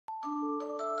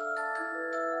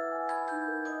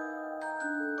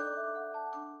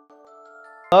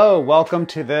Hello, welcome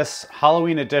to this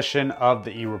Halloween edition of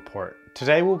the E-Report.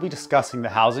 Today we'll be discussing the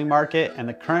housing market and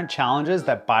the current challenges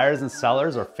that buyers and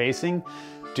sellers are facing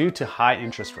due to high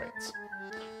interest rates.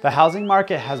 The housing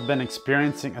market has been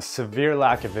experiencing a severe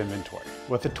lack of inventory,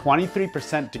 with a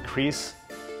 23% decrease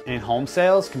in home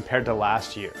sales compared to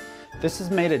last year. This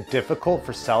has made it difficult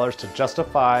for sellers to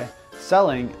justify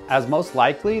selling, as most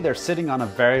likely they're sitting on a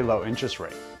very low interest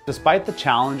rate. Despite the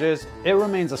challenges, it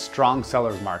remains a strong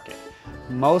seller's market.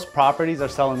 Most properties are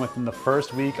selling within the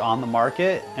first week on the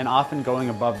market and often going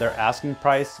above their asking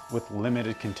price with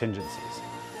limited contingencies.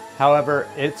 However,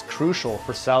 it's crucial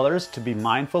for sellers to be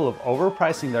mindful of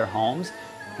overpricing their homes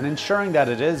and ensuring that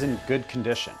it is in good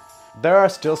condition. There are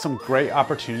still some great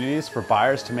opportunities for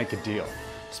buyers to make a deal,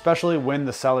 especially when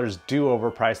the sellers do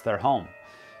overprice their home.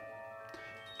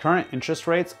 Current interest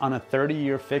rates on a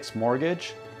 30-year fixed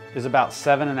mortgage is about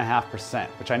 7.5%,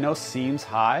 which I know seems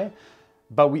high,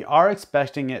 but we are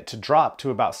expecting it to drop to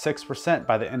about 6%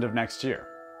 by the end of next year.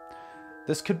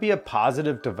 This could be a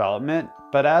positive development,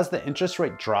 but as the interest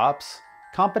rate drops,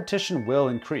 competition will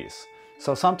increase.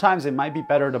 So sometimes it might be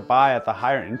better to buy at the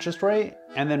higher interest rate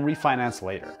and then refinance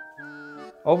later.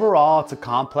 Overall, it's a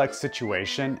complex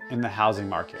situation in the housing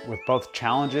market with both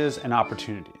challenges and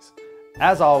opportunities.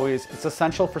 As always, it's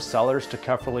essential for sellers to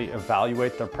carefully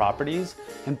evaluate their properties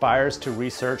and buyers to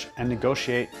research and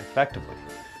negotiate effectively,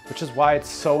 which is why it's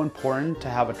so important to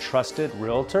have a trusted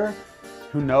realtor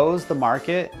who knows the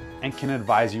market and can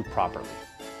advise you properly.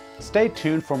 Stay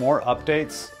tuned for more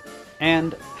updates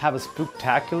and have a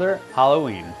spooktacular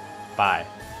Halloween. Bye.